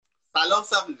سلام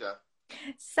ساقی جان.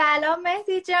 سلام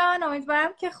مهدی جان،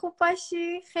 امیدوارم که خوب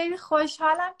باشی. خیلی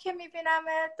خوشحالم که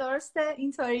میبینمت. درسته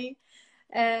اینطوری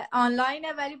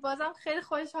آنلاینه ولی بازم خیلی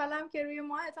خوشحالم که روی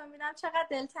ماهتون میبینم. چقدر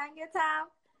دلتنگتم.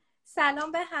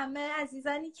 سلام به همه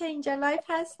عزیزانی که اینجا لایف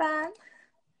هستن.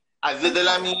 عزیز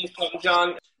دلمی ساقی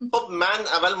جان. خب من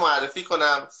اول معرفی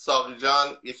کنم. ساقی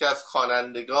جان یکی از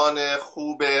خوانندگان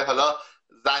خوبه، حالا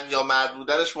زن یا مرد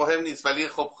بودنش مهم نیست، ولی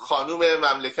خب خانوم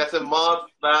مملکت ما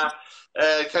و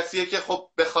کسیه که خب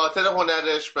به خاطر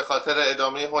هنرش، به خاطر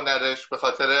ادامه هنرش، به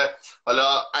خاطر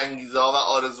حالا انگیزه ها و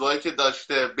آرزوهایی که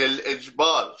داشته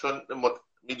بالاجبار، چون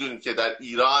میدونید که در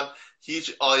ایران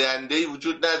هیچ آینده‌ای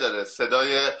وجود نداره،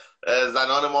 صدای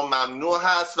زنان ما ممنوع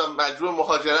هست و مجبور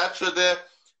مهاجرت شده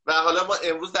و حالا ما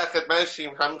امروز در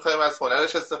خدمتشیم. هم می‌خوایم از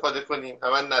هنرش استفاده کنیم،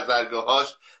 هم از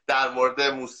نظرگاهاش در مورد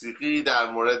موسیقی، در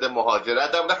مورد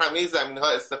مهاجرت، در مورد همه زمینه‌ها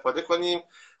استفاده کنیم.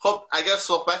 خب اگر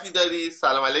صحبتی داری،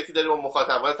 سلام علیکی داری و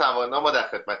مخاطبان توانا، ما در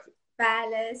خدمتیم.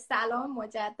 بله، سلام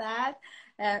مجدد.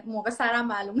 موقع سرم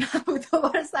معلوم نبود،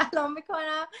 دوباره سلام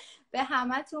میکنم به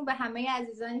همتون، به همه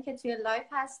عزیزانی که توی لایف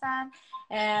هستن.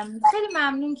 خیلی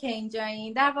ممنون که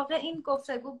اینجایین. در واقع این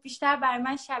گفتگو بیشتر برای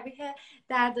من شبیه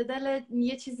درد دل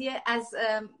یه چیزی از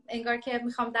انگار که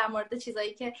میخوام در مورد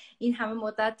چیزایی که این همه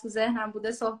مدت تو ذهنم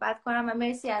بوده صحبت کنم و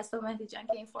مرسی از تو مهدی جان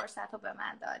که این فرصت رو به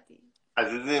من دادی.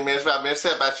 عزیزی مرسی و مرسی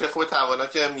بچه خوب توانا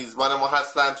که میزبان ما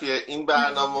هستن توی این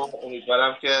برنامه.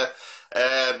 امیدوارم که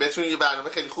بتونیم یه برنامه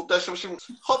خیلی خوب داشته باشیم.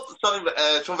 خب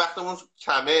چون وقتمون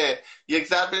کمه، یک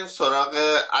ذره بریم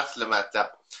سراغ اصل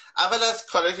مطلب. اول از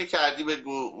کارهایی که کردی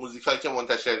بگو، موزیکایی که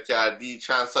منتشر کردی،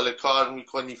 چند سال کار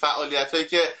میکنی، فعالیتایی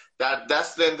که در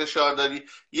دست انتشار داری.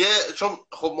 چون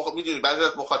خب میدونی بعضی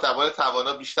از مخاطبان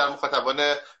توانا بیشتر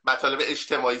مخاطبان مطالب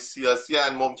اجتماعی سیاسی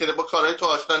هستند، ممکنه با کارهای تو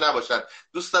آشنا نباشن.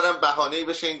 دوست دارم بهانه‌ای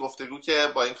بشه این گفتگو که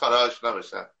با این کارها آشنا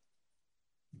بشن.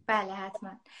 بله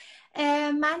حتما.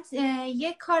 من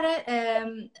یک کار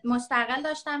مستقل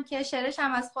داشتم که شعرش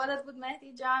هم از خودت بود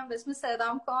مهدی جان، به اسم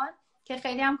صدام کن، که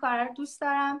خیلی هم کار رو دوست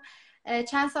دارم.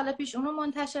 چند سال پیش اونو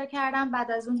منتشر کردم.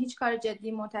 بعد از اون هیچ کار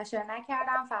جدی منتشر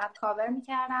نکردم، فقط کاور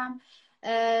میکردم.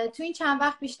 تو این چند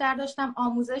وقت بیشتر داشتم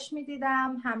آموزش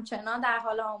میدیدم، همچنان در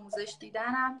حال آموزش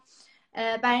دیدنم،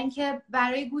 برای اینکه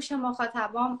برای گوش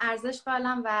مخاطبام ارزش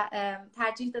قائلم و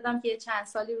ترجیح دادم که چند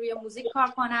سالی روی موزیک کار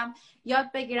کنم،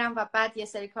 یاد بگیرم و بعد یه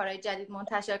سری کارهای جدید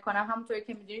منتشر کنم. همونطوری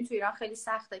که میدونین تو ایران خیلی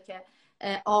سخته که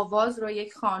آواز رو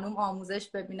یک خانوم آموزش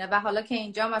ببینه و حالا که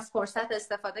اینجام از فرصت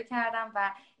استفاده کردم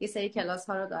و یه سری کلاس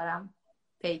ها رو دارم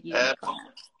پیگیری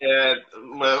میکنم.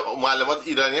 معلمات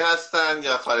ایرانی هستن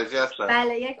یا خارجی هستن؟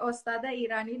 بله، یک استاد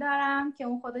ایرانی دارم که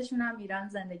اون خودشون هم ایران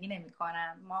زندگی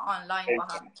نمی‌کنن. ما آنلاین با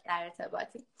هم در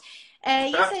ارتباطیم.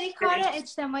 یه سری کار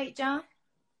اجتماعی جان.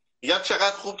 یا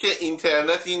چقدر خوب که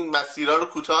اینترنت این مسیرها رو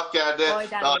کوتاه کرده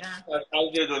تا از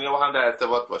دنیا با هم در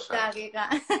ارتباط باشن. دقیقاً.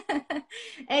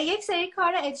 یک سری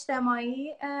کار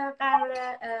اجتماعی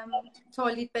قرار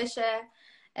تولید بشه،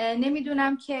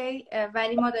 نمیدونم که،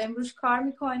 ولی ما داریم روش کار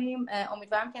میکنیم.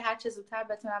 امیدوارم که هر چه زودتر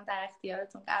بتونم در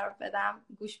اختیارتون قرار بدم،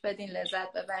 گوش بدین،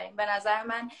 لذت ببرین. به نظر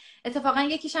من اتفاقا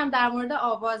یکیشم در مورد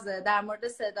آوازه، در مورد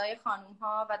صدای خانوم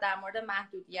ها و در مورد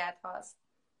محدودیت هاست.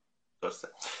 درسته.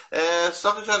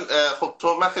 ساقی جان، خب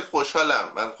تو، من خیلی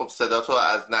خوشحالم. من خب صدا تو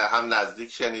از هم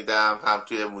نزدیک شنیدم، هم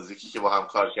توی موزیکی که با هم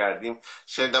کار کردیم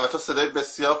شنیدم و تو صدای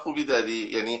بسیار خوبی داری.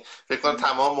 یعنی فکر کنم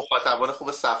تمام مخاطبان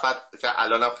خوب صفت که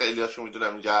الانم خیلی هاشون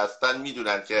میدونم اینجا هستن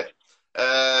میدونن که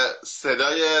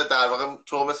صدای در واقع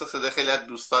تو مثل صدای خیلی از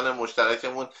دوستان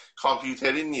مشترکمون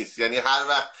کامپیوتری نیست. یعنی هر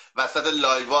وقت وسط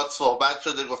لایوات صحبت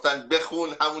شده گفتن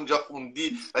بخون، همونجا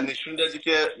خوندی و نشون دادی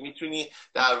که میتونی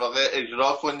در واقع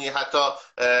اجرا کنی، حتی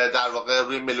در واقع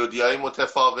روی ملودی‌های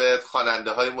متفاوت،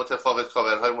 خواننده‌های متفاوت،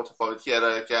 کاورهای متفاوتی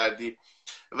ارائه کردی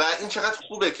و این چقدر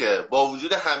خوبه که با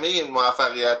وجود همه این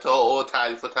موفقیت‌ها و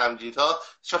تعریف و تمجیدها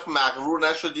هیچ‌وقت مغرور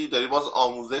نشدی، داری باز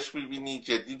آموزش می‌بینی،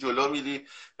 جدی جلو میری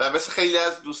و مثل خیلی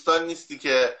از دوستان نیستی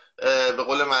که به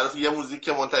قول معروف یه موزیک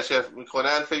که منتشر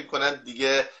میکنن فکر کنن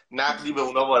دیگه نقدی به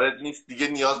اونا وارد نیست، دیگه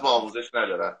نیاز به آموزش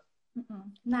ندارن.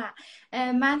 نه،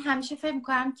 من همیشه فکر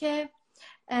میکنم که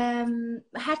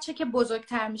هرچه که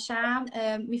بزرگتر میشم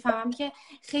میفهمم که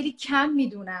خیلی کم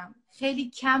میدونم، خیلی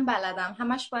کم بلدم،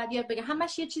 همش باید یاد بگم،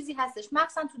 همش یه چیزی هستش.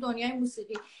 مخصوصا تو دنیای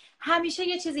موسیقی همیشه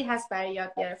یه چیزی هست برای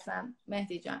یاد گرفتن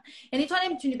مهدی جان. یعنی تو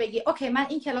نمیتونی بگی اوکی من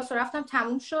این کلاس رو رفتم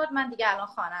تموم شد من دیگه الان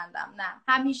خوانندم. نه،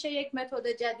 همیشه یک متد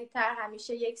جدیدتر،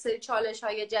 همیشه یک سری چالش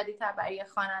های جدیدتر برای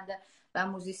خواننده و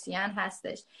موزیسین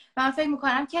هستش. و من فکر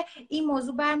میکنم که این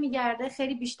موضوع برمیگرده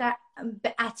خیلی بیشتر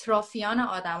به اطرافیان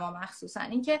آدما، مخصوصا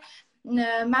اینکه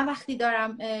من وقتی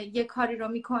دارم یه کاری رو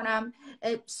میکنم،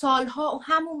 سالها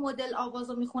همون مدل آواز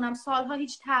رو میخونم، سالها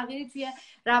هیچ تغییری توی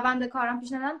روند کارم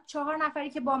پیش نمیدم، 4 نفری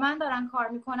که با من دارن کار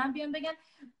میکنن بیان بگن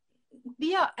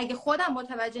بیا اگه خودم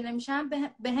متوجه نمیشم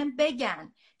به هم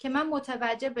بگن که من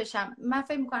متوجه بشم. من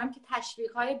فکر میکنم که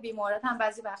تشویق های بیمورد هم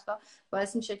بعضی وقتا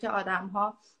باعث میشه که آدم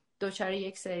ها دچار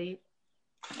یک سری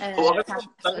خب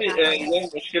آخه یه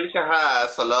مشکلی که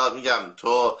هست، حالا میگم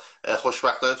تو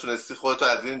خوشبختانه تونستی خودتو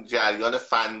از این جریان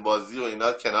فنبازی و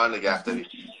اینا کنار نگه داری.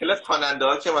 خیلی از خواننده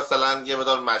ها که مثلا یه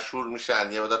مقدار مشهور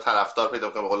میشن، یه مقدار طرفدار پیدا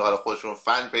میکنن، به قول حالا خودشون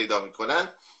فن پیدا میکنن،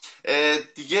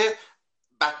 دیگه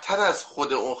بدتر از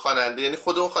خود اون خواننده، یعنی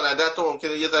خود اون خواننده حتی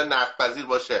ممکنه یه ذره نقد پذیر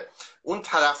باشه، اون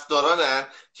طرفدارانن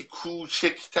که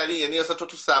کوچکتری، یعنی اصلا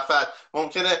تو صفحت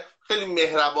ممکنه خیلی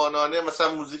مهربانانه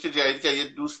مثلا موزیک جدیدی که یه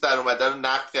دوست در اومده رو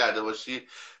نقد کرده باشی،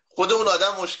 خود اون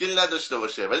آدم مشکلی نداشته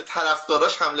باشه، ولی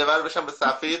طرفداراش حمله ور بشن به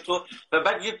صفحه تو و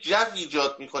بعد یه جو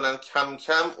ایجاد میکنن، کم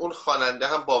کم اون خواننده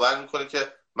هم باور میکنه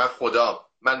که من خدام،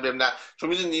 من بهم نه. چون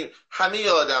میدونی همه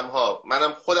آدم ها،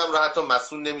 منم خودم رو حتی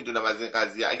مسئول نمیدونم از این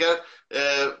قضیه، اگر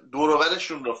دور و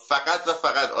برشون رو فقط و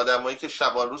فقط آدمایی که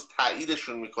شبان روز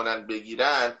تاییدشون میکنن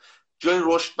بگیرن، جای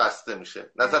رشد بسته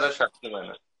میشه. نظر شخصی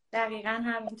منه. دقیقا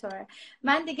همینطوره.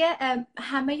 من دیگه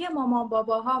همه مامان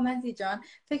باباها مهدی جان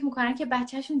فکر میکنن که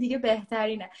بچهشون دیگه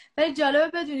بهترینه، ولی جالبه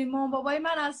بدونی مامان بابای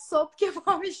من از صبح که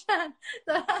پا میشن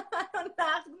دارن منو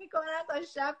نقد میکنن تا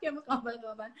شب که میخوام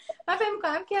بخوابن. من فکر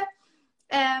میکنم که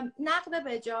نقد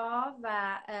بجا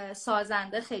و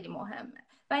سازنده خیلی مهمه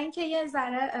و اینکه یه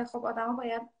ذره خب آدما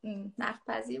باید نقد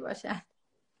پذیر باشن.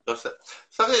 درسته.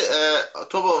 ساقی،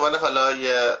 تو به عنوان حالا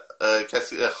یه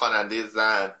کسی خواننده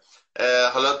زن،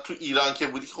 حالا تو ایران که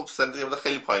بودی خب سنت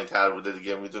خیلی پایین تر بوده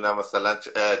دیگه، میدونم مثلا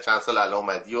چند سال الان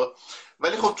اومدی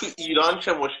ولی خب تو ایران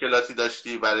چه مشکلاتی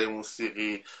داشتی برای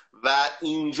موسیقی و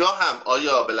اینجا هم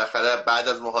آیا بالاخره بعد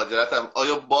از مهاجرت هم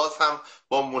آیا باز هم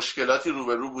با مشکلاتی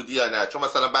روبرو بودی یا نه؟ چون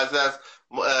مثلا بعضی از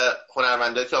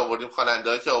هنرمندایی که آوردیم،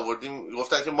 خواننده‌ای که آوردیم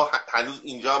گفتن که ما هنوز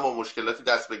اینجا هم با مشکلاتی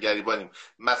دست به گریبانیم،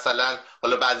 مثلا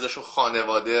حالا بعضیشون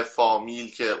خانواده،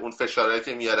 فامیل که اون فشارهایی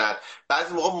که میارن،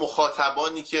 بعضی موقع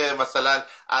مخاطبانی که مثلا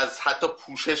از حتی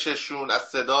پوشششون، از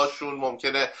صداشون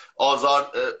ممکنه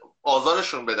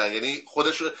آزارشون بدن، یعنی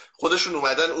خودشون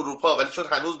اومدن اروپا ولی چون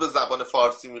هنوز به زبان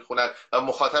فارسی میخونن و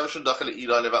مخاطبشون داخل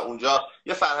ایرانه و اونجا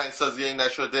یه فرهنگ سازی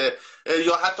نشده،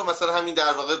 یا حتی مثلا همین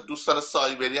در واقع دوستان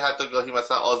سایبری حتی گاهی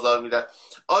مثلا آزار میدن.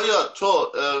 آیا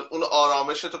تو اون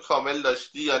آرامش تو کامل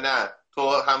داشتی یا نه؟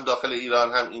 تو هم داخل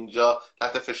ایران هم اینجا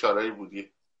تحت فشارهایی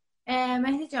بودی؟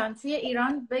 مهدی جان توی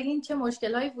ایران بگین چه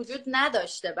مشکلایی وجود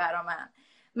نداشته برا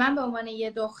من به عنوان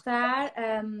یه دختر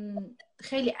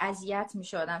خیلی اذیت می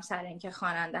شدم سر اینکه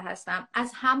خواننده هستم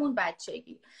از همون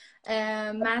بچگی.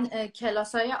 من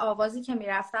کلاسای آوازی که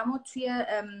میرفتم و توی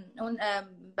اون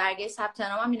برگه ثبت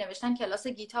نامم می نوشتن کلاس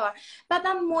گیتار،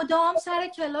 بعدم مدام سر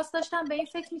کلاس داشتم به این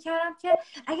فکر میکردم که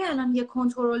اگه الان یه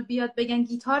کنترل بیاد بگن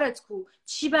گیتارت کو،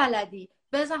 چی بلدی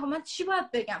بزن، من چی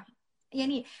باید بگم؟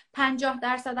 یعنی 50%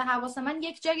 حواس من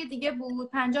یک جای دیگه بود،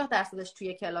 50%ش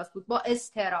توی کلاس بود با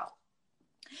اضطراب.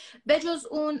 بجز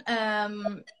اون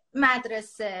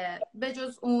مدرسه،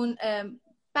 بجز اون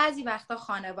بعضی وقتا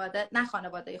خانواده، نه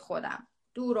خانواده خودم،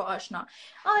 دور و آشنا،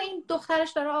 این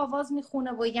دخترش داره آواز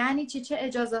میخونه و یعنی چه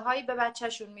اجازه هایی به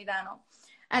بچهشون میدن و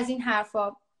از این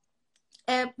حرفا.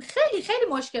 خیلی خیلی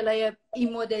مشکلای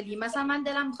این مدلی. مثلا من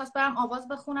دلم میخواست برم آواز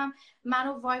بخونم،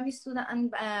 منو وای میستودن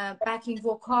بکینگ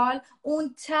وکال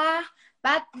اون ته،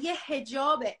 بعد یه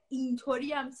حجاب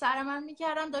اینطوری هم سر من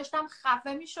میکردن، داشتم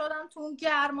خفه میشدم تو اون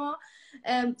گرما،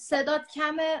 صدات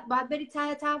کمه باید بری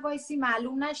ته وایسی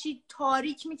معلوم نشی،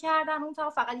 تاریک میکردن اون تا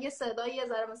فقط یه صدایی یه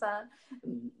ذره مثلا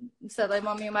صدای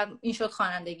ما میومد. این شد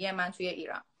خوانندگی من توی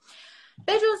ایران.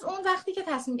 بجز اون وقتی که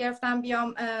تصمیم گرفتم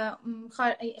بیام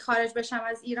خارج بشم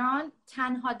از ایران،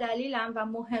 تنها دلیلم و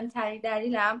مهمترین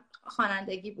دلیلم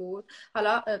خوانندگی بود.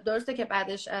 حالا درسته که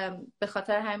بعدش به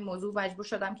خاطر همین موضوع مجبور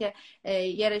شدم که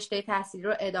یه رشته تحصیلی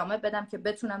رو ادامه بدم که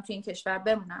بتونم تو این کشور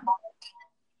بمونم،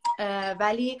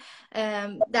 ولی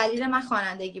دلیل من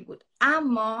خوانندگی بود.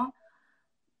 اما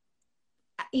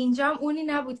اینجام اونی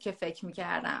نبود که فکر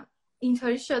میکردم.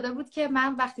 اینطوری شده بود که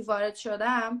من وقتی وارد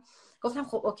شدم گفتم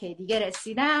خب اوکی دیگه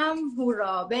رسیدم،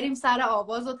 هورا بریم سر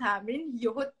آواز و تمرین.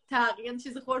 یهو تغییر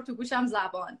چیزی خورد تو گوشم،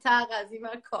 زبان از این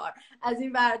ور کار، از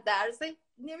این ور درس،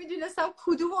 نمیدونستم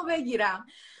کدومو بگیرم.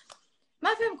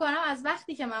 من فکر کنم از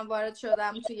وقتی که من وارد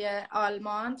شدم توی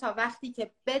آلمان تا وقتی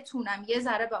که بتونم یه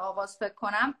ذره به آواز فکر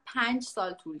کنم 5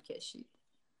 سال طول کشید.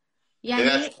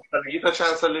 یعنی تا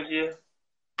چند سالگیه؟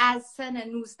 از سن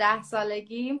 19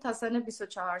 سالگیم تا سن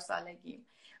 24 سالگیم.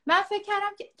 من فکر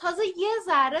کردم که تازه یه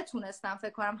ذره تونستم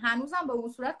فکر کنم، هنوزم به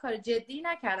اون صورت کار جدی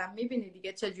نکردم. میبینی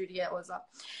دیگه چجوریه اوضاع.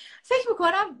 فکر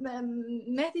میکنم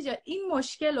مهدی جان این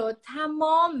مشکل رو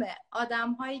تمام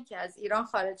آدم هایی که از ایران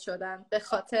خارج شدن به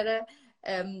خاطر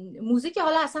موزیک،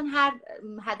 حالا اصلا هر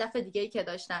هدف دیگه‌ای که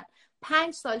داشتن،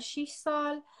 5 سال 6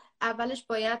 سال اولش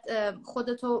باید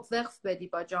خودتو وقف بدی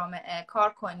با جامعه،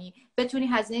 کار کنی، بتونی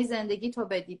هزینه زندگی تو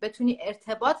بدی، بتونی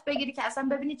ارتباط بگیری که اصلا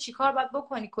ببینی چی کار باید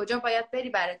بکنی، کجا باید بری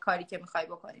برای کاری که میخوای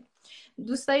بکنی.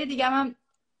 دوستای دیگه هم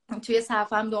توی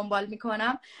صفحه‌ام دنبال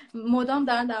میکنم، مدام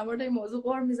دارن در مورد این موضوع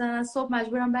غر میزنن. صبح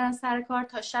مجبورم برن سر کار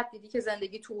تا شب. دیدی که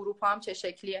زندگی تو اروپا هم چه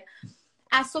شکلیه،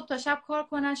 از صبح تا شب کار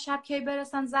کنن، شب کی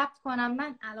برسن ضبط کنم.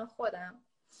 من الان خودم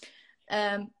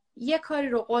یه کاری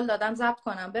رو قول دادم ضبط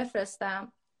کنم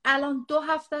بفرستم، الان 2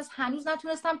 هفته است هنوز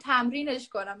نتونستم تمرینش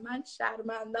کنم. من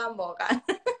شرمندم واقعا.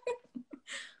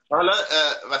 حالا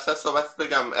وسط صحبت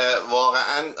بگم،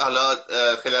 واقعا حالا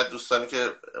خیلی از دوستانی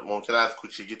که ممکنه از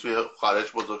کوچیکی توی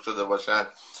خارج بزرگ شده باشن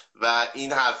و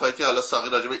این حرفایی که حالا ساقی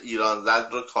راجع به ایران زد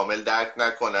رو کامل درک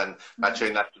نکنن،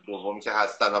 بچه‌های نسل دومی که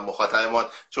هستن و مخاطب ما،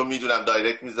 چون میدونم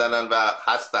دایرکت میزنن و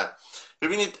هستن.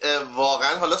 ببینید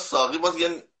واقعا حالا ساقی باز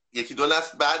یکی دو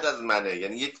نسل بعد از منه،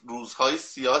 یعنی یک روزهای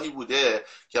سیاهی بوده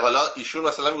که حالا ایشون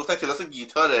مثلا میگفتن کلاس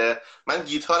گیتاره، من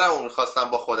گیتارمو میخواستم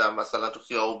با خودم مثلا تو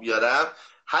خیابون بیارم،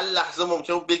 هر لحظه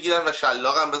ممکنه بگیرن و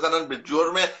شلاقم بزنن به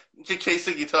جرم که کیس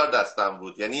گیتار دستم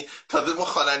بود. یعنی تازه ما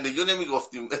خوانندگی رو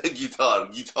نمیگفتیم گیتار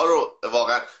رو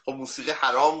واقعا خب موسیقی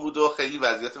حرام بود و خیلی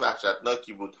وضعیت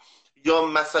وحشتناکی بود. یا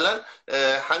مثلا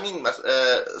همین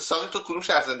ساقی تو کدوم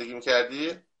شهر زندگی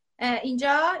میکردی؟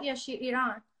 اینجا یا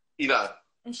ایران؟ ایران.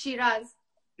 شیراز.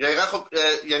 دقیقا. خب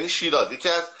یعنی شیراز یکی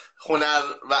از هنر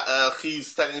و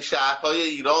خیزترین شهرهای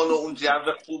ایران و اون جو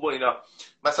خوب و اینا.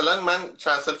 مثلا من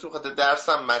چند سال که بخاطر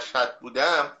درسم مشهد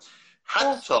بودم،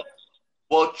 حتی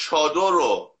با چادر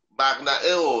و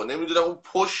مقنعه و نمیدونم اون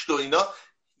پشت و اینا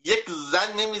یک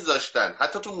زن نمیذاشتن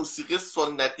حتی تو موسیقی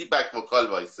سنتی بک وکال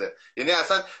وایسه. یعنی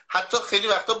اصلا حتی خیلی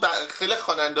وقتا خیلی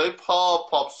خواننده‌های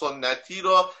پاپ سنتی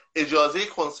رو اجازه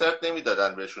کنسرت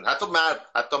نمیدادن بهشون، حتی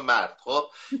مرد. خب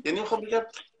یعنی میخوام بگم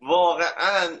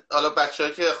واقعا حالا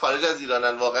بچه‌هایی که خارج از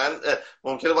ایرانن واقعا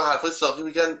ممکنه با حرفای ساقی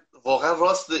میگن واقعا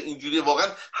راست اینجوری، واقعا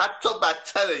حتی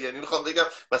بدتره. یعنی میخوام بگم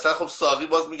مثلا خب ساقی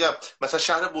باز میگم مثلا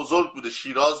شهر بزرگ بوده،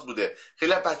 شیراز بوده،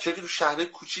 خیلی بچه‌ها که تو شهر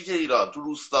کوچیک ایران، تو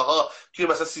روستاها، توی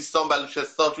مثلا سیستان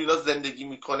بلوچستان، تو اینا زندگی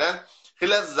میکنن،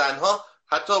 خیلی از زنها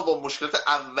حتی با مشکلات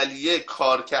اولیه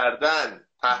کار کردن،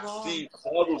 تحصیل،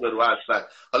 کار رو هستن.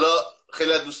 حالا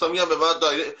خیلی از دوستان میان به ما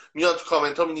میان تو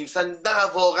کامنت ها می‌نویسن نه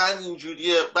واقعا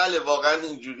اینجوریه. بله واقعا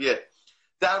اینجوریه.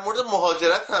 در مورد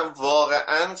مهاجرت هم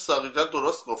واقعا ساقی جان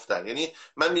درست گفتن. یعنی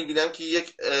من میبینم که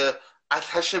یک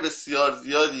آتش بسیار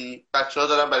زیادی بچه‌ها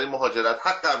دارن برای مهاجرت،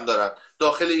 حق هم دارن.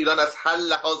 داخل ایران از هر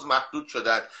لحاظ محدود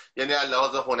شدن، یعنی از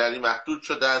لحاظ هنری محدود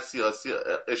شدن، سیاسی،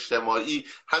 اجتماعی،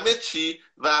 همه چی،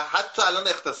 و حتی الان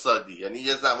اقتصادی. یعنی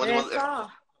یه زمانی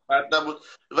نبود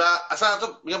و اصلا حتی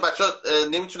میگم بچه‌ها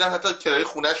نمیتونن حتی کرایه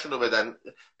خونه‌شون رو بدن.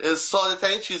 ساده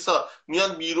ترین چیزها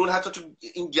میان بیرون، حتی تو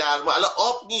این گرما الان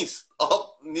آب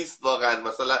نیست واقعا.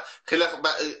 مثلا خیلی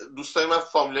دوستای من،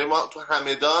 فامیلای ما تو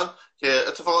همدان که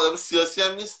اتفاقا آدم سیاسی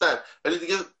هم نیستن، ولی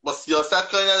دیگه با سیاست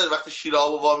کاری نداره، وقتی شیر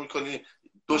آبو وا می‌کنی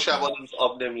 2 شبانه روز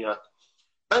آب نمیاد.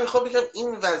 من میخوام بگم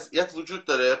این وضعیت وجود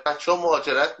داره، بچه‌ها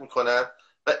مهاجرت میکنن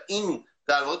و این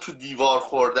در واقع تو دیوار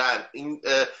خوردن، این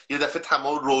یه دفعه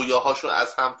تمام رویاهاشون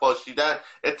از هم پاشیدن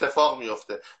اتفاق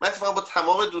میفته. من اتفاقا با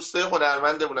تمام دوستای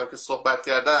هنرمندمونم که صحبت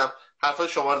کردم حرفای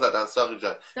شما رو زدن ساقی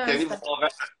جان. یعنی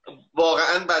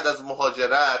واقعا بعد از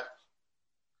مهاجرت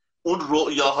اون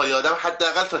رویاهای آدم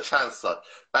حداقل تا چند سال،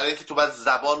 برای اینکه تو باید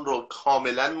زبان رو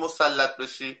کاملا مسلط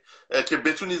بشی که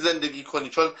بتونی زندگی کنی.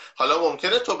 چون حالا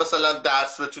ممکنه تو مثلا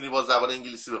درس بتونی با زبان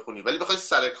انگلیسی بخونی، ولی بخوای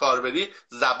سر کار بری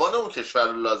زبان اون کشور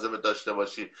رو لازمه داشته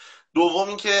باشی. دوم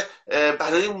اینکه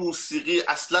برای موسیقی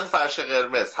اصلا فرش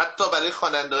قرمز، حتی برای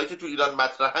خواننده‌هایی که تو ایران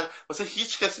مطرحن، واسه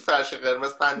هیچ کسی فرش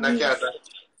قرمز پهن نکردن.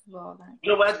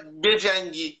 یا باید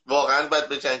بجنگی، واقعا باید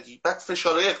بجنگی. بعد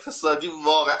فشارهای اقتصادی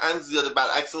واقعا زیاده،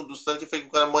 برعکس اون دوستان که فکر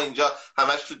میکنن ما اینجا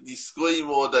همش تو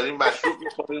دیسکوییم و داریم مشروب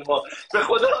میخوریم و به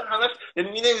خدا همش،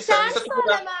 یعنی مینویسن چند سال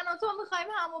من و تو میخوایم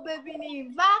همو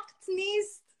ببینیم، وقت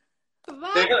نیست.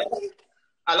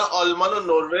 الان آلمان و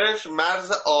نروژ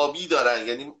مرز آبی دارن،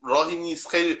 یعنی راهی نیست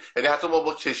خیلی، یعنی حتی ما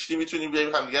با کشتی میتونیم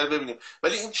بیایم همدیگه رو ببینیم،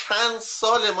 ولی این چند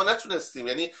سال ما نتونستیم.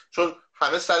 یعنی چون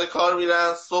همه سر کار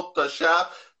میرن صبح تا شب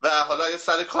و حالا اگه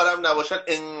سر کارم نباشن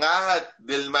انقدر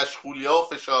دل مشغولی ها و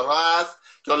فشارها هست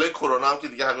که حالا این کرونا هم که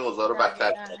دیگه همین اوضاع رو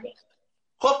بدتر کرده.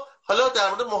 خب حالا در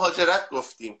مورد مهاجرت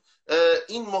گفتیم.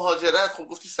 این مهاجرت خب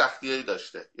گفتی سختیایی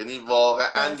داشته، یعنی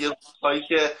واقعا یه روزهایی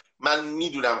که من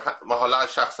میدونم، حالا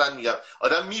شخصا میگم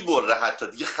آدم میبره، حتی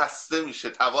دیگه خسته میشه،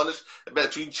 توانش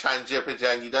تو این چند جبهه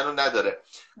جنگیدن رو نداره.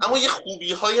 اما یه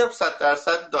خوبی هایی هم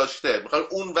 100% داشته، میخوایم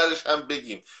اون ورش هم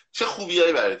بگیم. چه خوبی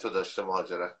هایی برای تو داشته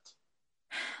مهاجرت؟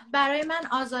 برای من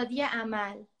آزادی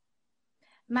عمل،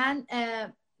 من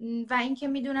و اینکه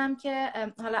میدونم که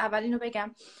حالا اولینو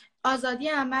بگم، آزادی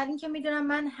عمل، این که میدونم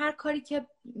من هر کاری که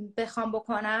بخوام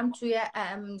بکنم توی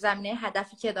زمینه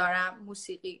هدفی که دارم،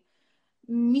 موسیقی،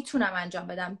 میتونم انجام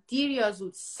بدم، دیر یا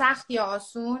زود، سخت یا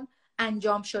آسون،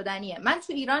 انجام شدنیه. من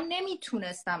تو ایران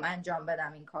نمیتونستم انجام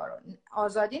بدم این کارو،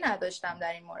 آزادی نداشتم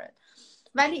در این مورد،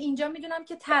 ولی اینجا میدونم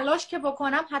که تلاش که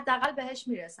بکنم حداقل بهش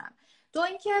میرسم. دو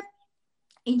اینکه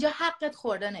اینجا حقت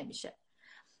خورده نمیشه،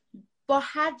 با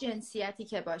هر جنسیتی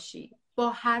که باشی، با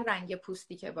هر رنگ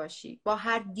پوستی که باشی، با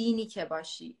هر دینی که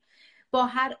باشی، با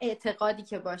هر اعتقادی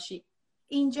که باشی،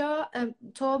 اینجا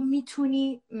تو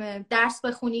میتونی درس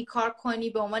بخونی، کار کنی،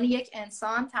 به عنوان یک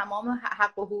انسان تمام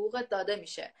حق و حقوقت داده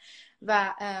میشه.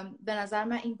 و به نظر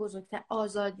من این بزرگتر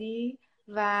آزادی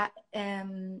و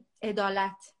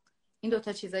عدالت، این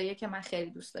دوتا چیزاییه که من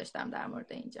خیلی دوست داشتم در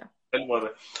مورد اینجا. خیلی مهمه.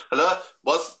 حالا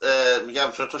باز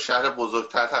میگم چون تو شهر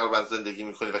بزرگتر تقریبا زندگی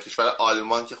میکنی و کشور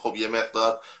آلمان که خب یه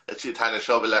مقدار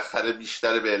تنش‌ها بالاخره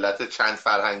بیشتره به علت چند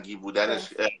فرهنگی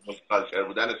بودنش، مولتی‌کالچر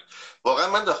بودنش. واقعا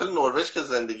من داخل نروژ که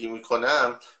زندگی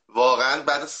میکنم، واقعا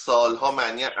بعد سالها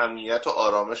معنی امنیت و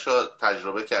آرامش رو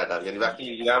تجربه کردم. یعنی وقتی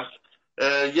میگیرم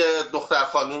یه دختر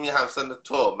خانومی همسن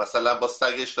تو مثلا با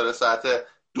سگش داره ساعت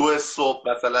 2 صبح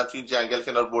مثلا تو این جنگل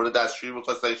کنار برده دستشویی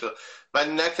میکنه سگش، و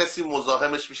نه کسی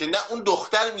مزاحمش میشه، نه اون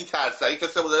دختر میترسه، اگه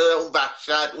کسی مزاحم، اون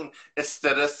وحشت، اون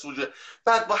استرس وجود.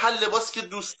 بعد با هر لباس که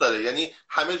دوست داره، یعنی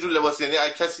همه جور لباس، یعنی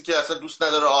اگه کسی که اصلا دوست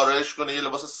نداره آرایش کنه، یه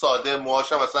لباس ساده،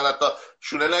 موهاش هم اصلا حتی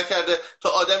شونه نکرده، تا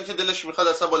آدمی که دلش میخواد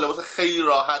اصلا با لباس خیلی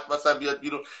راحت مثلا بیاد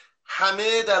بیرون،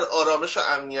 همه در آرامش و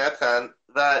امنیتن.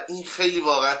 و این خیلی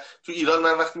واقعا تو ایران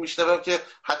من وقتی میشنوم که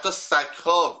حتی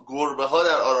سگ‌ها، گربه‌ها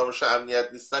در آرامش و امنیت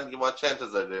نیستن، دیگه ما چه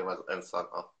انتظاری داریم از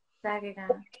انسان‌ها؟ دقیقاً.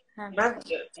 من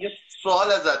یه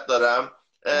سوال ازت دارم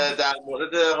در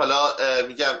مورد، حالا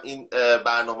میگم این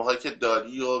برنامه‌هایی که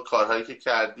داری و کارهایی که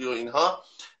کردی و اینها.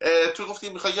 تو گفتی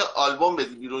میخوای یه آلبوم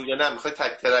بدی بیرون یا نه میخوای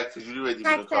تک ترک چجوری بدی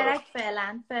بیرون؟ تک ترک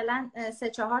فعلا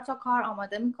 3-4 تا کار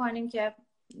آماده میکنیم که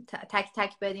تک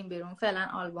تک بدیم بیرون. فعلا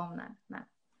آلبوم نه.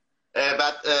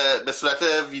 بعد به صورت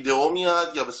ویدیو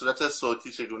میاد یا به صورت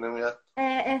صوتی، چگونه میاد؟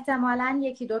 احتمالاً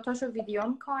 1-2 تاشو ویدیو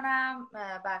میکنم،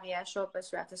 بقیه‌شو به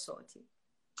صورت صوتی.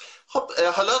 خب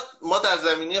حالا ما در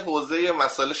زمینه حوزه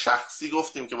مسائل شخصی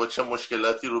گفتیم که با چه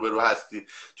مشکلاتی روبرو هستی.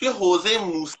 توی حوزه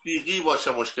موسیقی با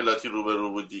چه مشکلاتی روبرو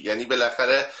بودی؟ یعنی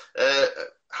بالاخره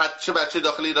چه بچه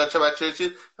داخل ایران چه بچه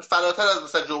چیز فراتر از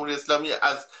مثلا جمهوری اسلامی،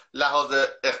 از لحاظ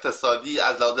اقتصادی،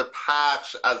 از لحاظ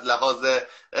پخش، از لحاظ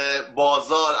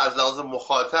بازار، از لحاظ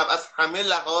مخاطب، از همه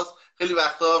لحاظ خیلی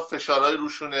وقتا فشارهای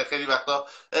روشونه، خیلی وقتا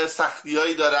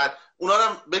سختیایی دارن. اونا رو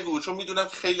هم بگو، چون میدونم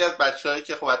که خیلی از بچه‌هایی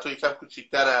که خب تو یکم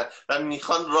کوچیک‌ترن و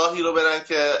میخوان راهی رو برن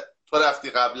که تو رفتی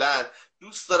قبلا،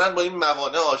 دوست دارن با این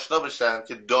موانع آشنا بشن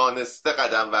که دانسته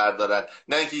قدم بردارن،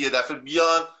 نه اینکه یه دفعه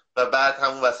بیان و بعد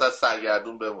همون وسط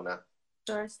سرگردون بمونن.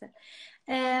 درسته.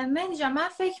 مهدی جان، من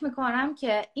فکر میکنم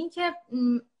که اینکه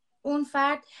اون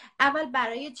فرد اول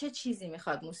برای چه چیزی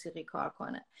میخواد موسیقی کار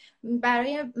کنه،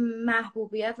 برای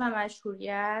محبوبیت و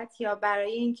مشهوریت یا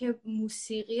برای اینکه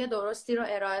موسیقی درستی رو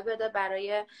ارائه بده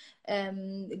برای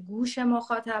گوش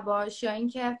مخاطباش، یا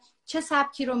اینکه چه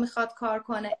سبکی رو میخواد کار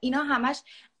کنه، اینا همش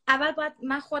اول باید،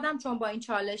 من خودم چون با این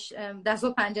چالش دست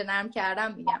و پنجه نرم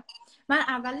کردم، میگم من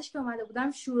اولش که اومده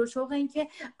بودم شور و شوق این که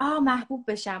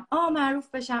محبوب بشم، معروف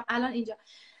بشم، الان اینجا.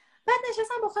 بعد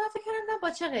نشستم با خودم فکر کردم با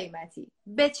چه قیمتی،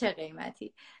 به چه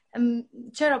قیمتی،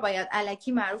 چرا باید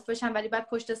الکی معروف بشم ولی بعد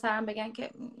پشت سرم بگن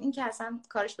که این که اصلا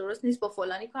کارش درست نیست، با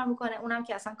فلانی کار میکنه، اونم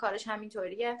که اصلا کارش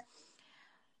همینطوریه.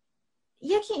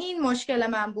 یکی این مشکل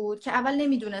من بود که اول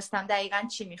نمیدونستم دقیقاً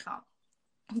چی میخوام.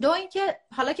 دو اینکه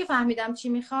حالا که فهمیدم چی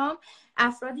میخوام،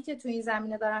 افرادی که تو این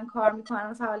زمینه دارن کار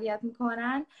میکنن و فعالیت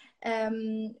میکنن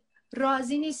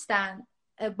راضی نیستن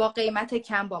با قیمت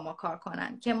کم با ما کار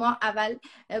کنن، که ما اول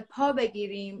پا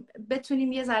بگیریم،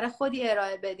 بتونیم یه ذره خودی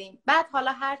ارائه بدیم، بعد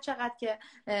حالا هر چقدر که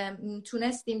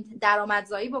تونستیم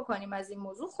درآمدزایی بکنیم از این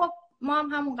موضوع، خب ما هم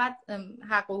همونقدر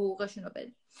حق و حقوقشون رو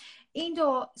بدیم. این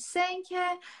دو. سه این که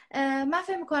من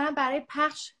فکر میکنم برای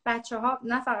پخش بچه‌ها،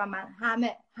 نه فقط من،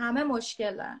 همه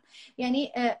مشکل دارن.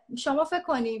 یعنی شما فکر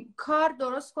کنین کار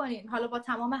درست کنین، حالا با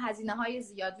تمام هزینه‌های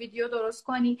زیاد، ویدیو درست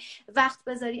کنی، وقت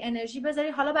بذاری، انرژی بذاری،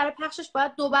 حالا برای پخشش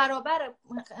باید 2 برابر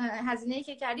هزینه‌ای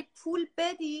که کردی پول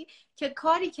بدی که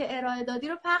کاری که ارائه دادی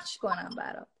رو پخش کنم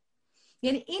برات.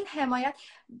 یعنی این حمایت،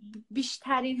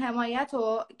 بیشترین حمایت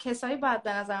رو کسایی باید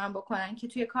به نظرم بکنن که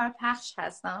توی کار پخش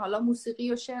هستن. حالا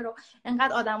موسیقی و شعر و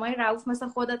انقدر آدمای رؤوف مثل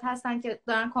خودت هستن که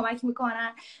دارن کمک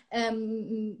میکنن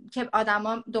که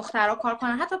آدما، دخترها کار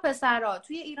کنن، حتی پسرها.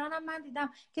 توی ایران هم من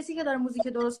دیدم کسی که داره موزیک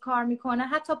درست کار میکنه،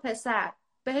 حتی پسر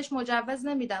بهش مجوز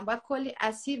نمیدن، باید کلی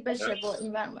اسیر بشه و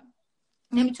این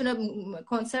نمیتونه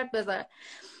کنسرت بذاره.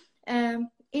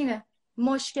 اینه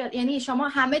مشکل. یعنی شما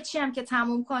همه چی هم که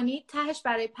تموم کنی، تهش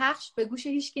برای پخش به گوش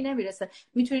هیچکی نمیرسه.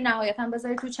 میتونی نهایتا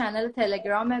بذاری تو چنل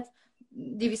تلگرامت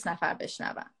 200 نفر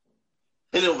بشنون.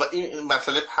 خیلی این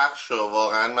مسئله پخش رو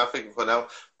واقعا من فکر میکنم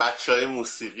بچهای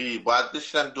موسیقی باید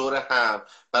بشینن دور هم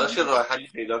براش راه حلی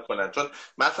پیدا کنن، چون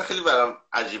مثلا خیلی برام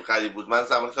عجیب غریب بود. من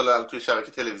زمانی که الان توی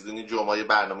شبکه تلویزیونی جمعه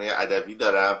برنامه ادبی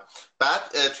دارم، بعد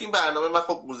توی این برنامه من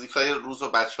خب موزیکای روز و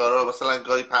بچه‌ها رو مثلا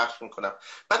گاهی پخش میکنم،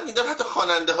 بعد میدم حتی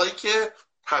خواننده هایی که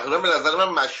تقریبا به نظر من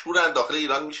مشهورن داخل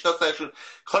ایران، میشناسنشون،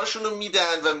 کارشون رو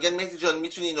میدن و میگن مهدی جان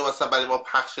میتونی اینو مثلا برای ما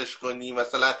پخشش کنی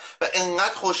مثلا، و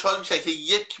انقدر خوشحال میشن که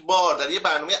یک بار در یه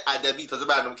برنامه ادبی، تازه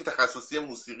برنامه که تخصصی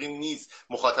موسیقی نیست،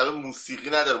 مخاطب موسیقی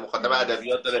نداره، مخاطب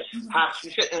ادبیات داره، پخش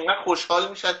میشه، انقدر خوشحال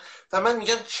میشن. و من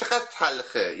میگم چقدر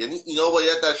تلخه. یعنی اینا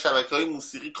باید در شبکه‌های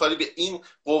موسیقی کاری به این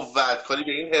قوت، کاری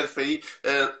به این حرفه‌ای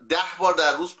 10 بار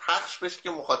در روز پخش بشه که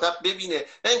مخاطب ببینه،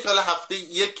 نه اینکه حالا هفته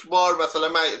یک بار. مثلا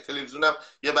من تلویزیونم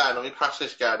یه برنامه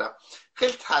پخشش کردم،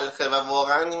 خیلی تلخه. و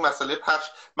واقعا این مسئله پخش،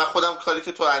 من خودم کاری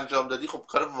که تو انجام دادی خب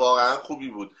کار واقعا خوبی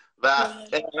بود و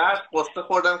انقدر قصه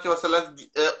خوردم که مثلا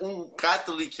اون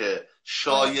قدری که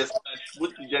شایستش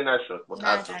بود دیگه نشد.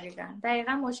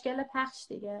 دقیقا مشکل پخش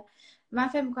دیگه. من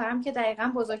فکر میکنم که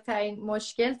دقیقا بزرگترین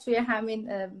مشکل توی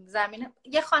همین زمینه.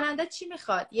 یه خواننده چی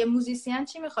میخواد؟ یه موزیسین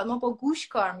چی میخواد؟ ما با گوش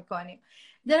کار میکنیم،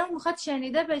 دلمون میخواد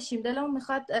شنیده بشیم، دلمون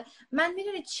میخواد. من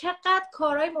میدونی چقدر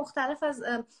کارهای مختلف از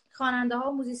خواننده ها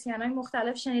و موزیسین های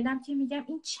مختلف شنیدم که میگم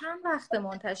این چند وقت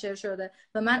منتشر شده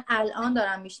و من الان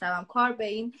دارم میشنوم. کار به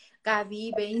این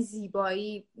قوی، به این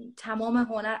زیبایی، تمام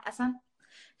هنر، اصلا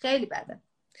خیلی بده.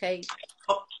 خیلی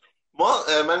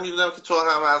من میدونم که تو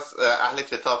هم از اهل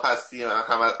کتاب هستی،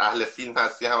 هم از اهل فیلم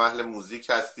هستی، هم اهل موزیک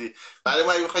هستی. برای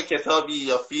ما میخوای کتابی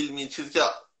یا فیلمی، چیزی که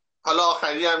حالا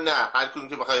آخری هم نه، هر کدوم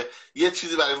که بخوای یه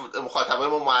چیزی برای مخاطبای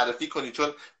ما معرفی کنی،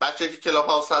 چون بچه‌ای که کلاب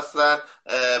هاوس هستن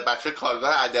بچه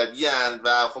کارگاه ادبی اند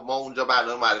و خب ما اونجا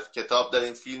برنامه معرفی کتاب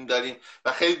داریم، فیلم داریم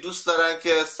و خیلی دوست دارن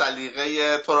که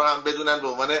سلیقه تو رو هم بدونن به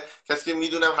عنوان کسی که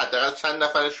میدونم حداقل چند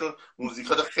نفرشون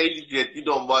موزیکا رو خیلی جدی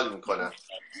دنبال میکنن.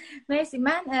 مرسی.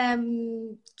 من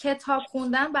کتاب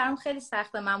خوندن برام خیلی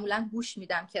سخته، معمولا گوش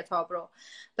میدم کتاب رو.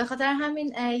 به خاطر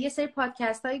همین یه سری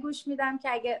پادکست هایی گوش میدم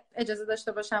که اگه اجازه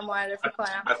داشته باشم معرفی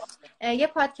کنم. یه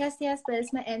پادکستی هست به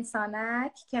اسم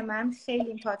انسانک که من خیلی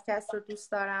این پادکست رو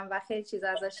دوست دارم و خیلی چیز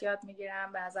ازش یاد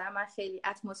میگیرم. به نظر من خیلی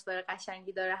اتمسفر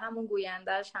قشنگی داره، همون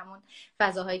گوینده‌اش، همون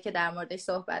فضاهایی که در موردش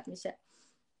صحبت میشه.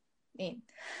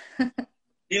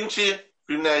 این چی؟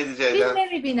 فیلم ندیدی جدیدن؟ فیلم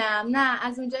نمیبینم، نه،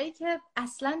 از اونجایی که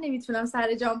اصلا نمیتونم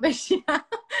سر جام بشینم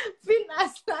فیلم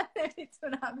اصلا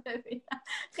نمیتونم ببینم،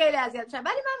 خیلی اذیت میشم.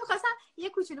 ولی من میخواستم یه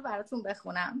کوچولو براتون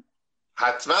بخونم.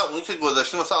 حتما اون که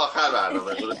گذاشتیم مثلا آخر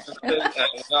برنامه گذاشتیم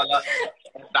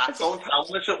بحثمون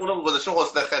تموم بشه، اونو گذاشتیم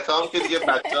حسن ختام که دیگه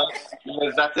بچه‌ها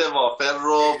لذت وافر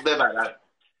رو ببرن.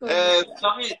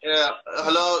 ساقی،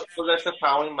 حالا گذاشته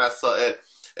تمام این مسائل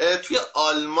توی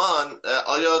آلمان،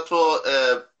 آیا تو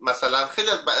مثلا خیلی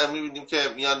میبینیم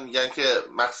که میان میگن که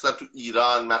مخصوصا تو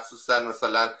ایران، مخصوصا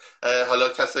مثلا حالا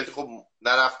کسایی که خب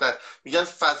نرفتن، میگن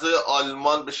فضای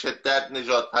آلمان به شدت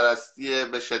نژاد پرستیه،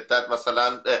 به شدت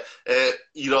مثلا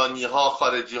ایرانی ها،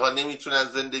 خارجی ها نمیتونن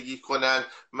زندگی کنن،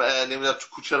 نمیدونم تو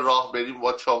کوچه راه بریم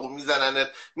با چاقو میزنن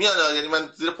میان. یعنی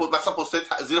من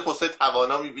زیر پستای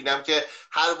توانا میبینم که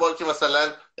هر بار که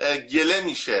مثلا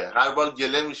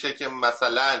گله میشه که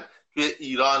مثلا توی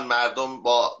ایران مردم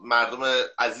با مردم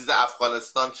عزیز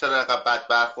افغانستان چرا اینقدر بد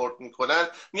برخورد میکنن،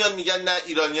 میان میگن نه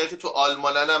ایرانیایی که تو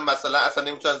آلمانن هم مثلا اصلا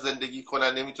نمیتونن زندگی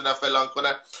کنن، نمیتونن فلان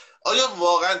کنن. آیا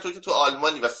واقعا تو که تو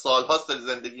آلمانی و سالهاست داری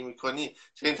زندگی میکنی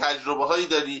چنین تجربه هایی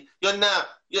داری یا نه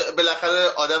بالاخره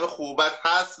آدم خوبت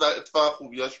هست و اتفاقا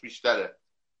خوبیاش بیشتره؟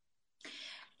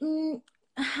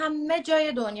 همه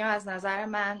جای دنیا از نظر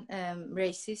من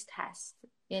ریسیست هست.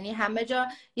 یعنی همه جا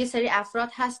یه سری افراد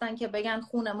هستن که بگن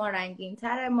خون ما رنگین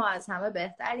تره، ما از همه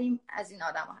بهتریم، از این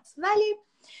آدم هست. ولی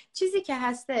چیزی که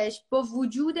هستش با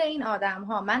وجود این آدم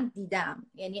ها من دیدم،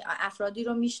 یعنی افرادی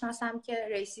رو میشناسم که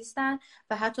ریسیستن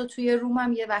و حتی توی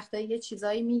رومم یه وقتایی یه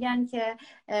چیزایی میگن که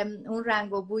اون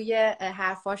رنگ و بوی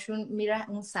حرفاشون میره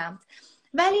اون سمت.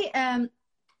 ولی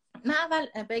من اول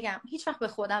بگم هیچ وقت به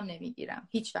خودم نمیگیرم،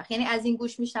 هیچ وقت، یعنی از این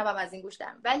گوش میشنوم از این گوش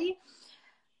دارم، ولی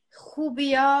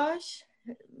خوبیاش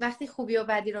وقتی خوبی و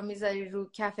بدی رو میذاری رو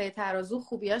کفه ترازو،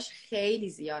 خوبیاش خیلی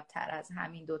زیادتر از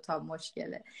همین دوتا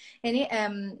مشکله. یعنی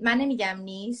من نمیگم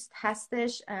نیست،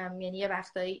 هستش، یعنی یه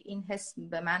وقتایی این حس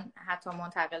به من حتی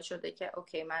منتقل شده که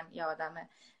اوکی من یه آدم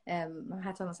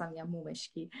حتی مثلا میگم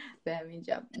مومشکی به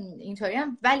اینجا اینطوری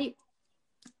هم، ولی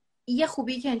یه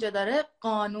خوبی که اینجا داره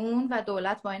قانون و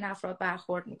دولت با این افراد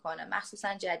برخورد میکنه،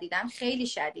 مخصوصا جدیدن خیلی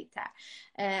شدیدتر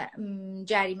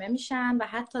جریمه میشن و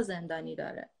حتی زندانی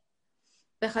داره.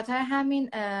 به خاطر همین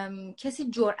کسی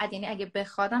جرأت، یعنی اگه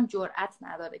بخوادم جرأت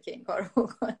نداره که این کارو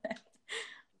بکنه.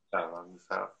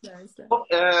 خب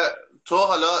تو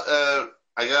حالا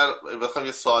اگر بخوام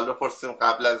یه سوال بپرسیم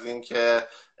قبل از این که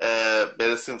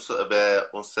برسیم به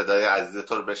اون صدای عزیز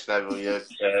تو رو بشنویم و یه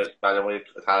برای ما یک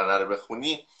ترانه رو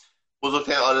بخونی،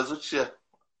 بزرگترین آرزو چیه؟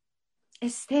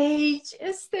 استیج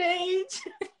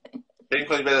فکر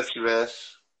کنی برسی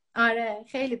بهش؟ آره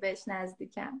خیلی بهش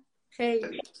نزدیکم،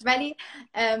 خیلی، ولی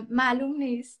معلوم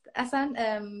نیست اصلا.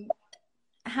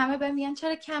 همه بهم میگن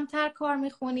چرا کمتر کار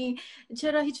میخونی،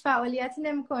 چرا هیچ فعالیتی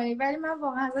نمیکنی، ولی من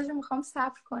واقعا ازش میخوام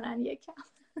صبر کنن یکم.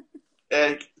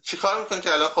 چی کار میکنی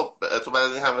که الان خب تو بعد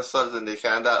از این همه سال زندگی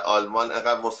کردن در آلمان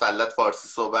انقدر مسلط فارسی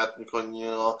صحبت میکنی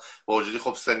و با وجودی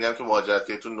خب سنی هم که مهاجرت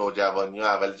کردی تو نوجوانی و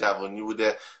اول جوانی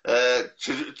بوده،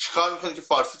 چی کار میکنی که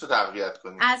فارسی تو تقویت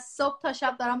کنی؟ از صبح تا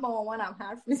شب دارم با مامانم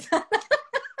حرف میزنم.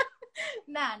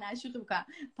 نه شوخی میکنم.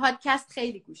 پادکست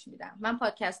خیلی گوش میدم، من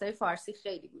پادکست های فارسی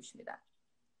خیلی گوش میدم.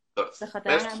 به خاطر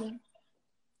همین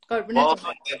ما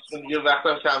یه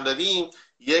وقتم کم داریم،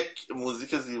 یک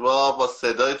موزیک زیبا با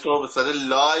صدای تو به صورت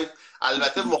لایو،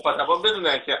 البته مخاطبان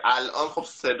بدونن که الان خب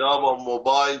صدا با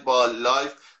موبایل با لایو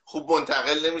خوب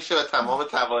منتقل نمیشه و تمام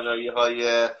توانایی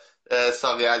های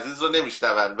ساقی عزیز رو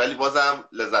نمیشنون، ولی بازم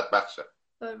لذت بخشه.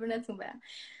 قربونتون برم.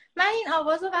 من این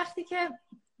آوازو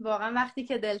وقتی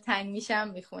که دلتنگ میشم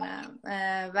میخونم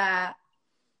و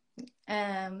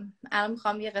الان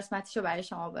میخوام یه قسمتیشو برای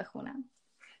شما بخونم.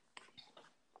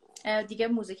 دیگه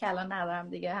موزیک الان ندارم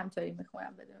دیگه، همطوری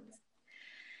میخونم بدون موزیک.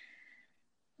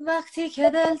 وقتی که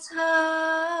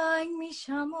دلتنگ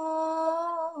میشم و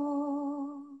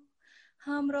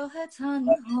همراه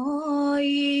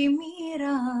تنهایی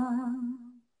میرم،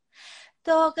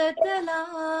 داغ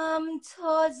دلم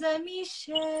تازه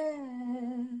میشه،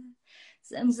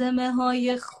 زمزمه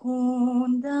های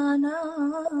خوندنم،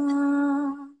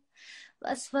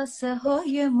 وسوسه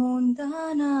های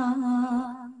موندنم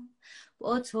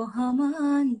با تو هم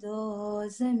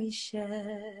اندازه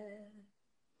میشه.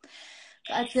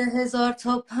 قد 1000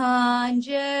 تا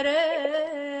پنجره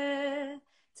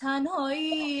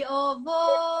تنهایی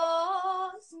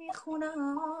آواز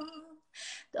میخونم،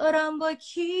 دارم با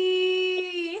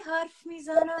کی حرف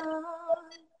میزنم،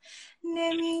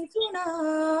 نمیدونم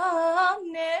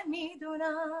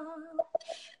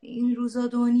این روزا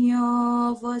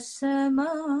دنیا واسه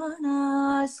من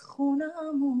از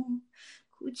خونمون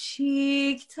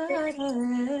کوچیک‌تره،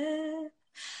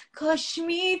 کاش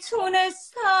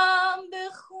میتونستم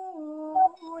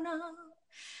بخونم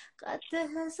قد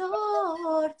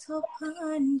 1000 تا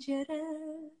پنجره.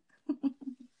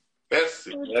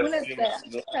 مرسی.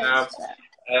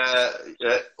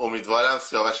 امیدوارم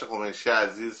سیاوش قمیشی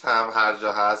عزیز هم هر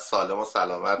جا هست سالم و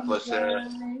سلامت باشه.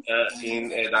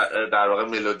 این در واقع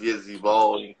ملودی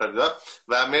زیبا و این کارا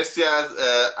و مرسی از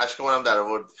اشکمون هم در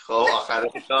آوردی. خب آخر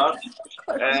کار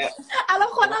الان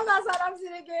خودم نظرم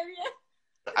زیر گریه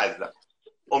عزیزم.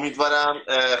 امیدوارم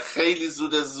خیلی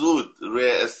زود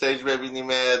روی استیج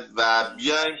ببینیمت و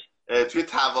بیاین توی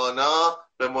توانا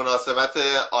به مناسبت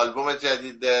آلبوم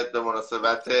جدیدت، به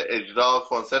مناسبت اجرا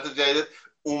کنسرت جدیدت،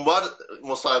 اون بار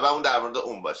مصاحبه‌مون در مورد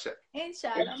اون باشه.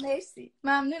 انشالله. مرسی،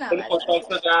 ممنونم. خیلی خوشحال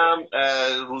شدم.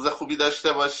 روز خوبی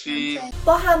داشته باشی.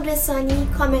 با همرسانی،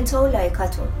 کامنت و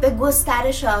لایکاتون به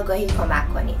گسترش آگاهی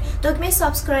کمک کنید. دکمه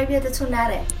سابسکرایب یادتون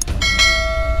نره.